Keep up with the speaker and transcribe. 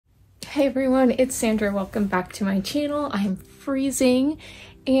Hey everyone, it's Sandra. Welcome back to my channel. I am freezing,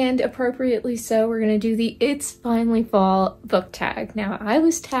 and appropriately so, we're gonna do the It's Finally Fall book tag. Now, I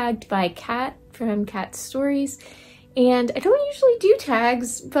was tagged by Kat from Kat Stories, and I don't usually do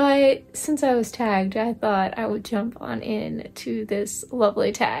tags, but since I was tagged, I thought I would jump on in to this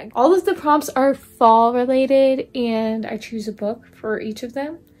lovely tag. All of the prompts are fall related, and I choose a book for each of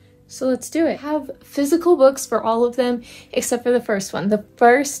them. So let's do it. I have physical books for all of them except for the first one. The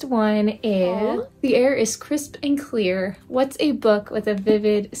first one is The Air is Crisp and Clear. What's a book with a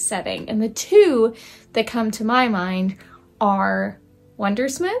vivid setting? And the two that come to my mind are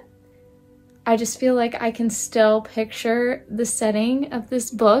Wondersmith. I just feel like I can still picture the setting of this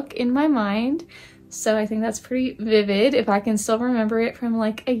book in my mind. So I think that's pretty vivid if I can still remember it from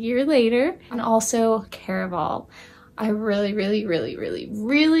like a year later. And also Caraval. I really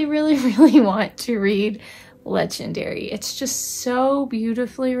want to read Legendary. It's just so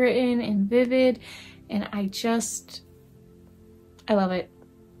beautifully written and vivid, and I love it.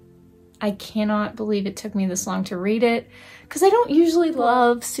 I cannot believe it took me this long to read it, because I don't usually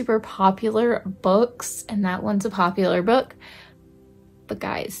love super popular books, and that one's a popular book. But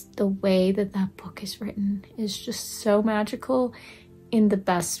guys, the way that that book is written is just so magical in the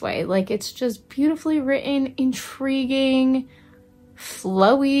best way. Like, it's just beautifully written, intriguing,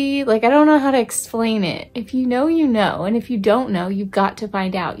 flowy. Like, I don't know how to explain it. If you know, you know. And if you don't know, you've got to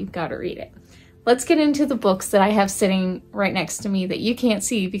find out. You've got to read it. Let's get into the books that I have sitting right next to me that you can't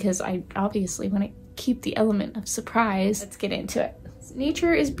see because I obviously want to keep the element of surprise. Let's get into it.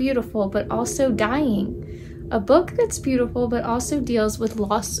 Nature is Beautiful, but also Dying. A book that's beautiful, but also deals with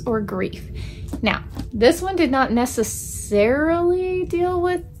loss or grief. Now, this one did not necessarily deal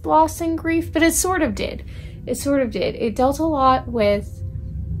with loss and grief, but it sort of did. It sort of did. It dealt a lot with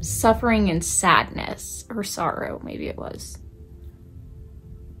suffering and sadness, or sorrow, maybe it was.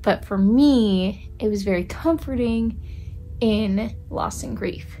 But for me, it was very comforting in loss and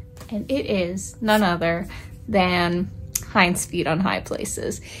grief. And it is none other than Hind's Feet on High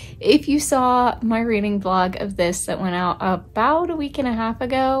Places. If you saw my reading blog of this that went out about a week and a half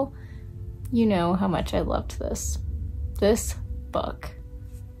ago, you know how much I loved this. This book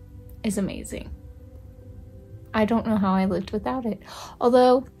is amazing. I don't know how I lived without it.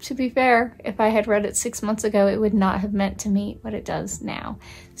 Although, to be fair, if I had read it 6 months ago, it would not have meant to me what it does now.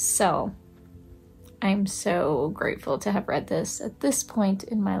 So, I'm so grateful to have read this at this point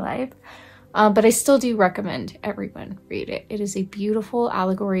in my life. But I still do recommend everyone read it. It is a beautiful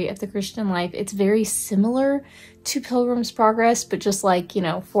allegory of the Christian life. It's very similar to Pilgrim's Progress, but just like,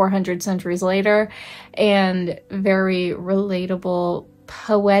 400 centuries later, and very relatable,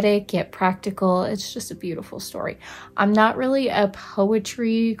 poetic yet practical. It's just a beautiful story. I'm not really a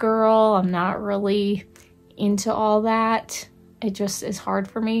poetry girl. I'm not really into all that. It just is hard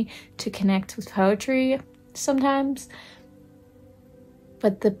for me to connect with poetry sometimes.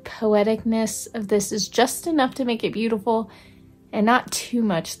 But the poeticness of this is just enough to make it beautiful and not too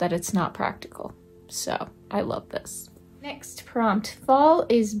much that it's not practical. So I love this. Next prompt. Fall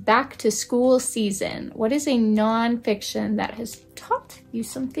is back to school season. What is a nonfiction that has taught you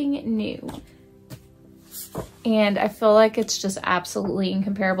something new? And I feel like it's just absolutely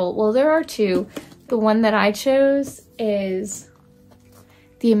incomparable. Well, there are two. The one that I chose is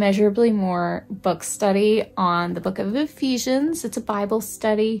The Immeasurably More book study on the book of Ephesians. It's a Bible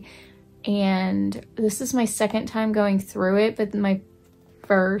study, and this is my second time going through it, but my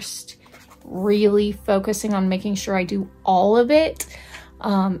first really focusing on making sure I do all of it.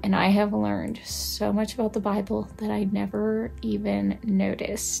 And I have learned so much about the Bible that I never even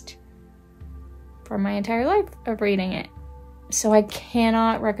noticed for my entire life of reading it. So I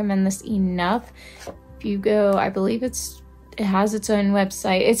cannot recommend this enough. If you go, I believe it has its own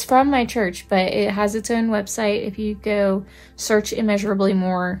website. It's from my church, but it has its own website. If you go search Immeasurably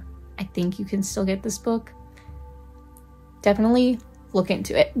More, I think you can still get this book. Definitely look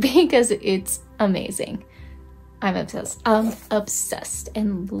into it because it's amazing. I'm obsessed. Obsessed.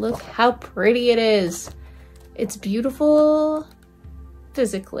 And look how pretty it is. It's beautiful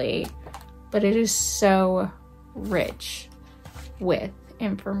physically, but it is so rich with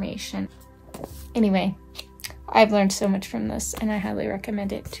information. Anyway, I've learned so much from this, and I highly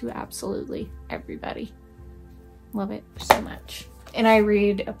recommend it to absolutely everybody. Love it so much. And I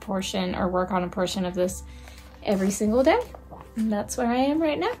read a portion or work on a portion of this every single day. And that's where I am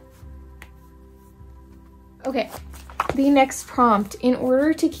right now. Okay, the next prompt. In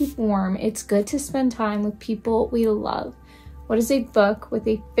order to keep warm, it's good to spend time with people we love. What is a book with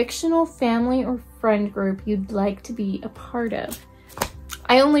a fictional family or friend group you'd like to be a part of?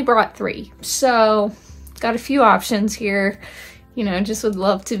 I only brought 3, so got a few options here. you know, just would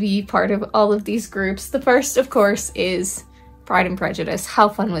love to be part of all of these groups. The first, of course, is Pride and Prejudice. How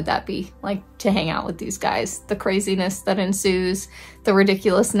fun would that be? Like, to hang out with these guys. The craziness that ensues, the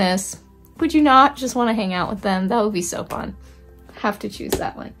ridiculousness. Would you not just want to hang out with them? That would be so fun. Have to choose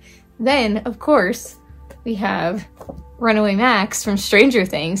that one. Then, of course, we have Runaway Max from Stranger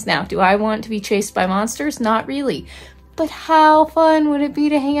Things. Now, do I want to be chased by monsters? Not really. But how fun would it be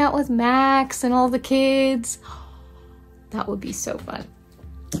to hang out with Max and all the kids? That would be so fun.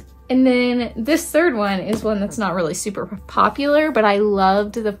 And then this third one is one that's not really super popular, but I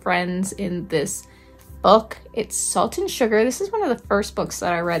loved the friends in this book. It's Salt and Sugar. This is one of the first books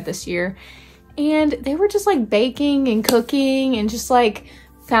that I read this year. And they were just like baking and cooking and just like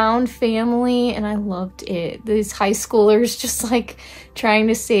found family, and I loved it. These high schoolers just like trying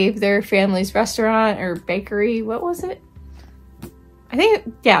to save their family's restaurant or bakery. What was it? I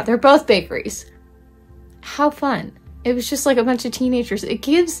think, yeah, they're both bakeries. How fun. It was just like a bunch of teenagers. It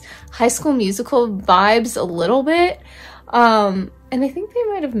gives High School Musical vibes a little bit. And I think they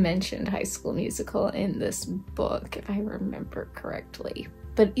might have mentioned High School Musical in this book, if I remember correctly.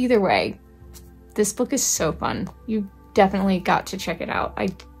 But either way, this book is so fun. You definitely got to check it out.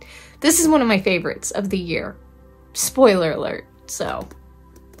 This is one of my favorites of the year. Spoiler alert. So,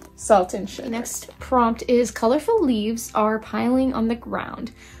 Salt and Sugar. Next prompt is colorful leaves are piling on the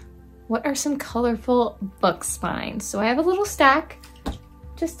ground. What are some colorful book spines? So I have a little stack,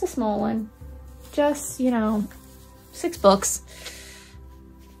 just a small one, just, you know, 6 books.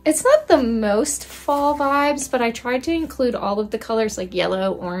 It's not the most fall vibes, but I tried to include all of the colors like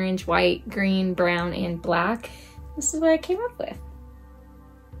yellow, orange, white, green, brown, and black. This is what I came up with.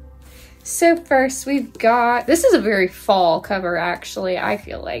 So first we've got, this is a very fall cover actually, I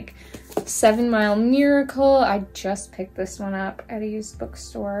feel like. 7 Mile Miracle. I just picked this one up at a used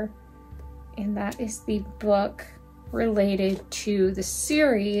bookstore. And that is the book related to the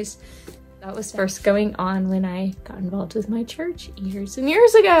series that was first going on when I got involved with my church years and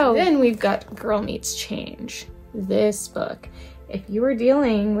years ago. Then we've got Girl Meets Change. This book. If you are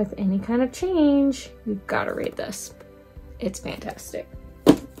dealing with any kind of change, you've got to read this. It's fantastic.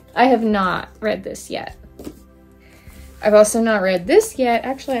 I have not read this yet. I've also not read this yet.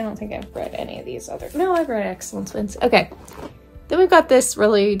 Actually, I don't think I've read any of these other. No, I've read Excellent Twins. Okay. Then we've got this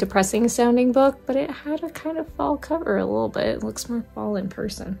really depressing sounding book, but it had a kind of fall cover a little bit. It looks more fall in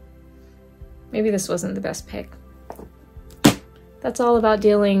person. Maybe this wasn't the best pick. That's all about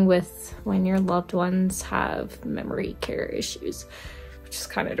dealing with when your loved ones have memory care issues, which is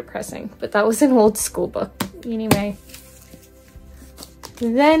kind of depressing, but that was an old school book. Anyway.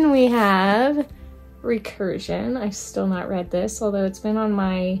 Then we have Recursion. I've still not read this, although it's been on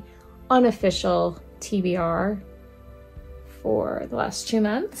my unofficial TBR for the last 2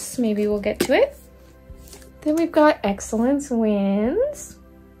 months. Maybe we'll get to it. Then we've got Excellence Wins.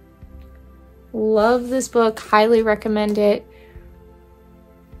 Love this book, highly recommend it.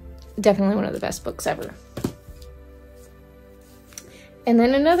 Definitely one of the best books ever. And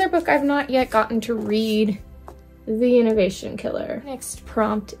then another book I've not yet gotten to read, The Innovation Killer. Next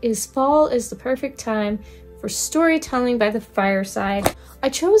prompt is fall is the perfect time for storytelling by the fireside. I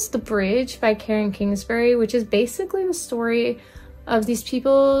chose The Bridge by Karen Kingsbury, which is basically the story of these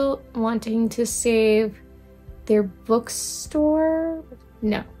people wanting to save their bookstore?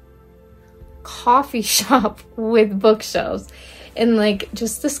 No. Coffee shop with bookshelves. And like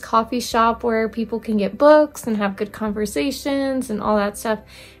just this coffee shop where people can get books and have good conversations and all that stuff.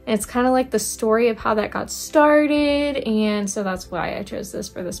 And it's kind of like the story of how that got started. And so that's why I chose this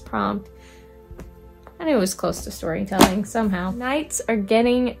for this prompt. And it was close to storytelling somehow. Nights Are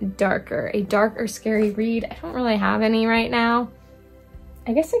Getting Darker, a dark or scary read. I don't really have any right now.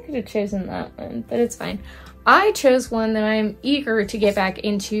 I guess I could have chosen that one, but it's fine. I chose one that I'm eager to get back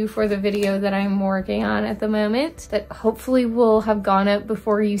into for the video that I'm working on at the moment, that hopefully will have gone up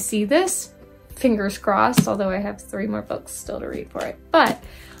before you see this. Fingers crossed, although I have 3 more books still to read for it. But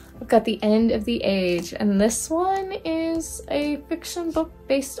I've got The End of the Age, and this one is a fiction book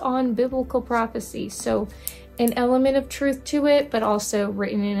based on biblical prophecy. So an element of truth to it, but also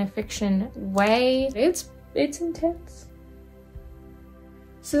written in a fiction way. It's intense.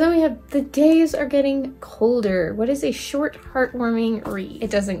 So then we have The Days Are Getting Colder. What is a short, heartwarming read? It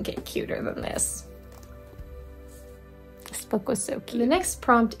doesn't get cuter than this. This book was so cute. The next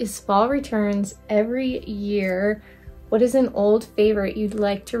prompt is Fall Returns Every Year. What is an old favorite you'd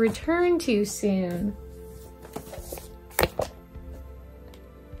like to return to soon?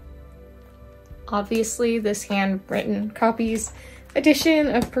 Obviously, this handwritten copies edition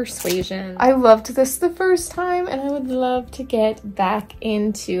of Persuasion. I loved this the first time and I would love to get back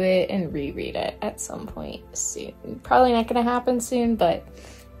into it and reread it at some point soon. Probably not gonna happen soon, but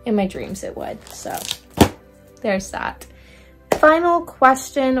in my dreams it would. So there's that. Final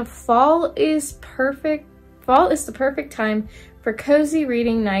question. Fall is the perfect time for cozy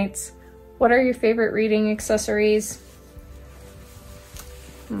reading nights. What are your favorite reading accessories?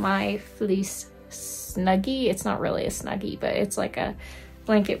 My fleece snuggie. It's not really a snuggie, but it's like a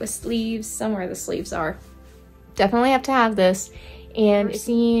blanket with sleeves. Somewhere the sleeves are. Definitely have to have this. And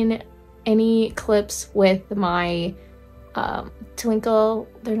seen any clips with my twinkle,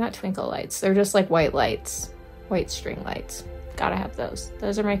 they're not twinkle lights, they're just like white lights, white string lights. Gotta have those.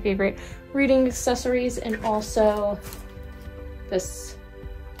 Those are my favorite reading accessories. And also this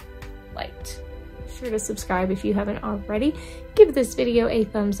light. Be sure to subscribe if you haven't already. Give this video a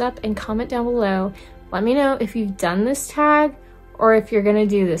thumbs up and comment down below. Let me know if you've done this tag or if you're gonna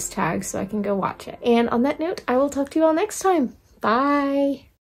do this tag so I can go watch it. And on that note, I will talk to you all next time. Bye.